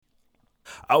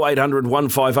0800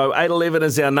 150 811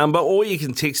 is our number, or you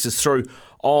can text us through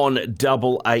on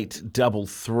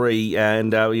 8833.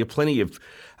 And we have plenty of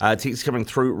texts coming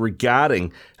through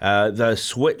regarding the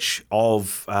switch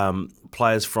of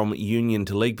players from union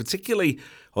to league,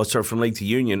 from league to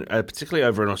union, particularly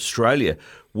over in Australia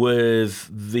with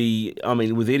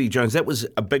Eddie Jones. That was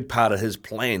a big part of his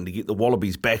plan to get the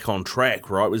Wallabies back on track,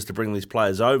 right, was to bring these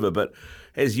players over. But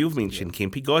as you've mentioned,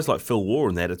 Kempy, guys like Phil Waugh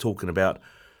and that are talking about,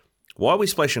 why are we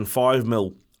splashing $5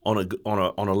 million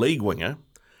on a league winger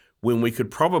when we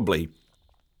could probably,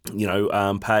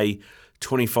 pay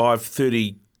 25,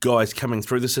 30 guys coming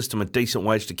through the system a decent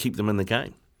wage to keep them in the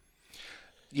game?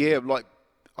 Yeah,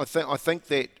 I think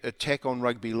that attack on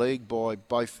rugby league by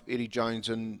both Eddie Jones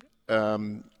and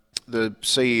the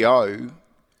CEO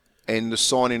and the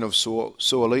signing of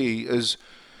Sua'ali'i is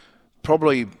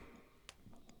probably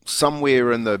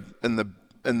somewhere in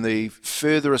the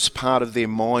furthest part of their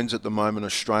minds at the moment,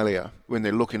 Australia, when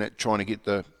they're looking at trying to get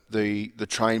the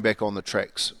train back on the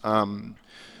tracks.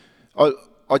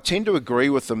 I tend to agree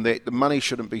with them that the money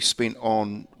shouldn't be spent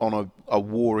on a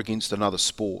war against another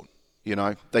sport.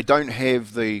 They don't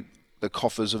have the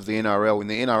coffers of the NRL, and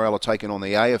the NRL are taking on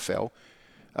the AFL.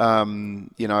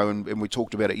 And we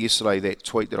talked about it yesterday, that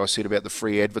tweet that I said about the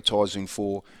free advertising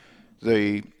for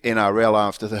the NRL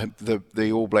after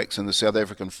the All Blacks and the South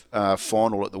African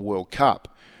final at the World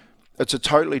Cup. It's a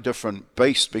totally different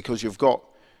beast, because you've got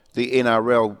the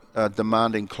NRL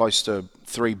demanding close to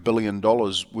 $3 billion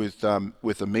with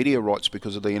the media rights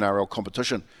because of the NRL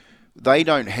competition. They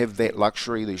don't have that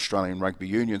luxury, the Australian Rugby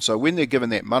Union. So when they're given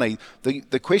that money,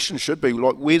 the question should be,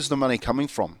 where's the money coming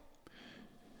from?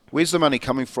 Where's the money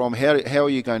coming from? How are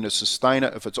you going to sustain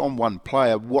it? If it's on one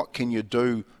player, what can you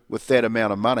do with that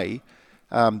amount of money,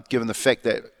 given the fact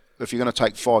that if you're going to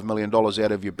take $5 million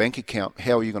out of your bank account,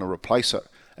 how are you going to replace it?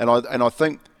 And I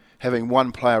think having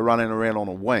one player running around on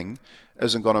a wing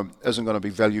isn't going to be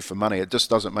value for money. It just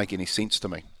doesn't make any sense to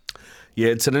me. Yeah,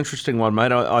 it's an interesting one,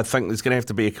 mate. I think there's going to have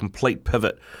to be a complete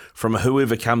pivot from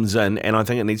whoever comes in, and I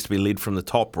think it needs to be led from the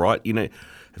top, right?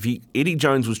 Eddie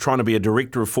Jones was trying to be a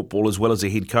director of football as well as a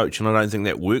head coach, and I don't think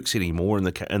that works anymore in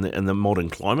the modern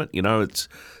climate. It's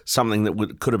something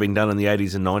that could have been done in the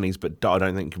 80s and 90s, but I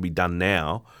don't think can be done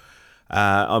now.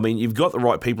 You've got the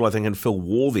right people, I think, in Phil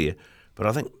Waugh there, but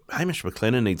I think Hamish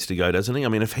McLennan needs to go, doesn't he?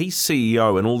 If he's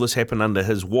CEO and all this happened under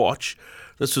his watch,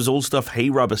 this was all stuff he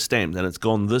rubber-stamped, and it's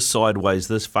gone this sideways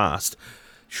this fast,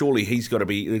 surely there's got to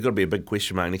be a big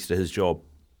question mark next to his job.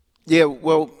 Yeah,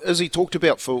 well, as he talked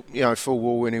about Phil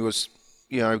Waugh when he was,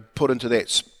 put into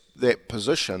that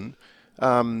position,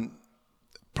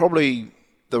 probably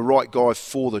the right guy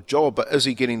for the job, but is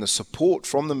he getting the support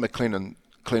from the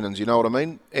McLennans, you know what I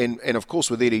mean? And of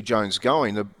course, with Eddie Jones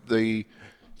going,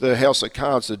 the house of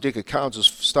cards, the deck of cards is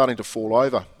starting to fall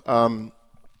over.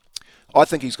 I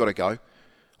think he's got to go.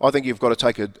 I think you've got to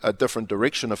take a different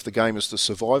direction if the game is to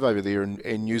survive over there,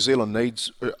 and New Zealand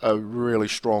needs a really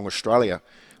strong Australia.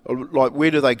 Where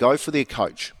do they go for their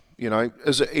coach?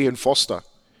 Is it Ian Foster?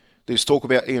 There's talk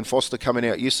about Ian Foster coming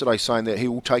out yesterday saying that he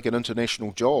will take an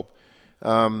international job.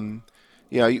 You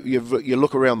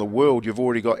look around the world, you've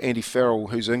already got Andy Farrell,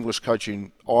 who's English,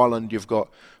 coaching Ireland. You've got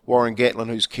Warren Gatlin,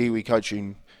 who's Kiwi,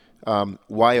 coaching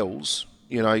Wales.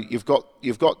 You've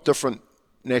got different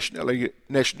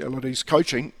nationalities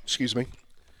coaching. Excuse me.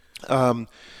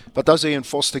 But does Ian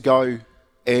Foster go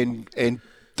and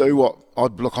do what? I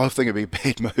think it'd be a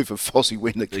bad move if Fozzie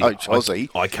went to coach Aussie.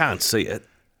 I can't see it.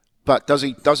 But does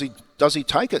he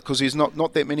take it? Because there's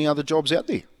not that many other jobs out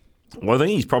there. Well, I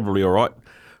think he's probably all right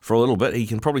for a little bit. He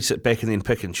can probably sit back and then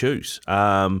pick and choose.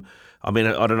 I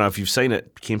don't know if you've seen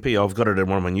it, Kempy. I've got it in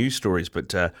one of my news stories, but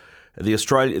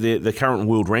the current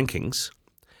world rankings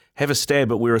have a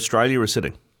stab at where Australia is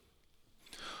sitting.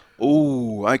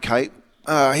 Oh, okay.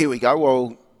 Here we go.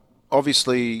 Well,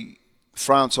 obviously,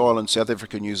 France, Ireland, South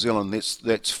Africa, New Zealand,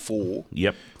 that's 4.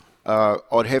 Yep.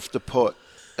 I'd have to put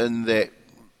in that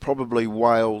probably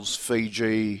Wales,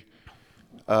 Fiji,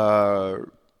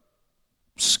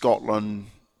 Scotland,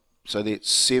 so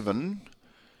that's 7.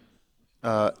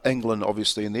 England,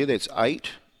 obviously, in there, that's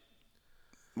 8.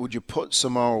 Would you put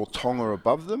Samoa or Tonga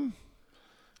above them?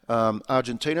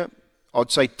 Argentina,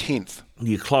 I'd say 10th.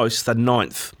 You're close. They're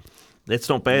 9th. That's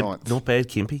not bad. 9th. Not bad,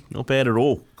 Kempy. Not bad at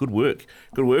all. Good work.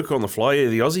 Good work on the fly. Yeah,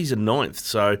 the Aussies are 9th.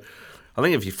 So I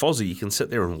think if you're Fozzie, you can sit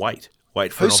there and wait for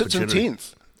an opportunity. Who sits in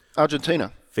 10th?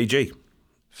 Argentina. Fiji.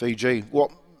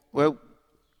 What? Well,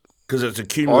 because it's a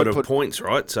cumulative points,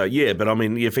 right? So yeah, but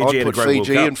Fiji had a great World Cup. I'd put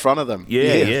Fiji in front of them.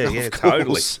 Yeah,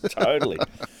 totally.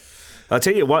 I'll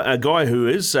tell you what, a guy who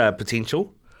is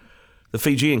potential, the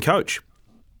Fijian coach.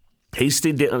 He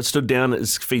stood down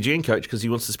as Fijian coach because he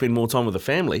wants to spend more time with the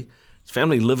family. His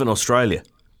family live in Australia,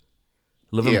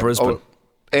 live in Brisbane.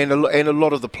 And a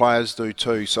lot of the players do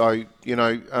too. So,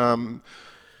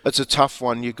 it's a tough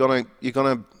one. You're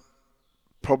gonna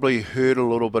probably hurt a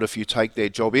little bit if you take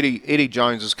that job. Eddie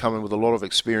Jones has come in with a lot of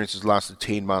experience. Has lasted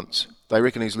 10 months. They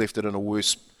reckon he's left it in a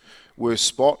worse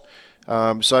spot.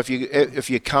 So if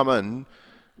you come in,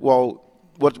 well,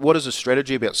 what is the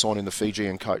strategy about signing the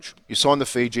Fijian coach? You sign the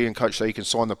Fijian coach so you can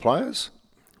sign the players?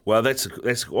 Well,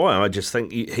 that's why I just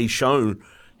think he's shown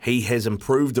he has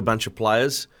improved a bunch of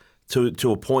players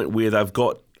to a point where they've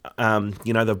got,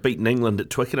 they've beaten England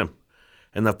at Twickenham,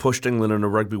 and they've pushed England in a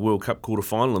Rugby World Cup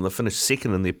quarter-final, and they've finished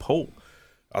second in their pool.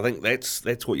 I think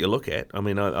that's what you look at. I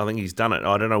mean, I think he's done it.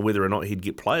 I don't know whether or not he'd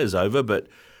get players over, but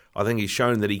I think he's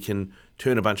shown that he can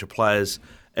turn a bunch of players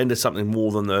into something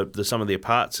more than the sum of their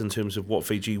parts in terms of what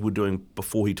Fiji were doing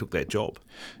before he took that job.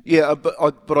 Yeah,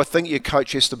 but I think your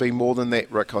coach has to be more than that,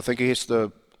 Rick. I think he has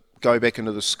to go back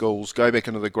into the schools, go back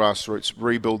into the grassroots,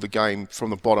 rebuild the game from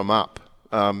the bottom up,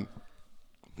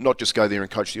 not just go there and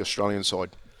coach the Australian side.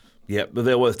 Yeah, but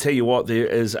I'll tell you what, there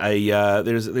is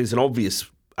there's an obvious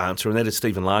answer, and that is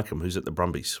Stephen Larkham, who's at the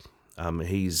Brumbies.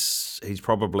 He's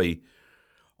probably,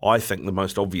 I think, the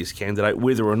most obvious candidate.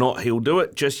 Whether or not he'll do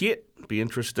it just yet, be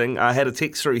interesting. I had a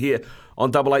text through here on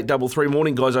 8833.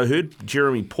 Morning, guys. I heard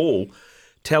Jeremy Paul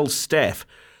tell staff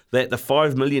that the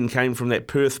 $5 million came from that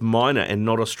Perth minor and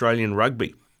not Australian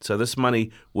rugby. So this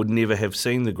money would never have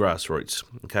seen the grassroots.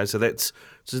 Okay, so that's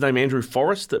what's his name, Andrew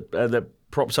Forrest, that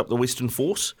props up the Western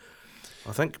Force,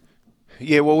 I think.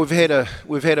 Yeah, well, we've had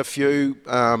a few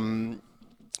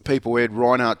people. We had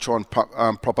Reinhardt try and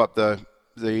prop up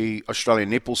the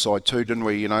Australian netball side too, didn't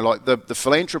we? Like the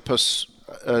philanthropists,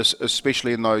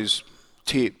 especially in those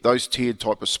tiered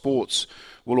type of sports,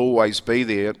 will always be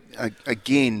there.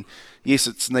 Again, yes,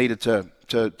 it's needed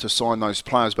to sign those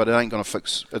players, but it ain't going to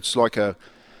fix. It's like a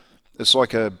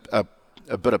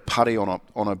bit of putty on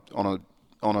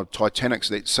a Titanic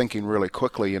that's sinking really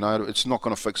quickly. It's not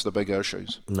going to fix the big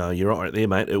issues. No, you're right there,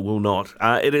 mate. It will not.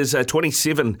 It is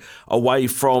 27 away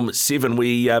from 7.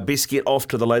 We best get off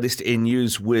to the latest in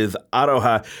news with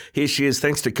Aroha. Here she is,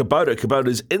 thanks to Kubota.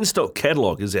 Kubota's in-stock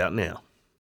catalogue is out now.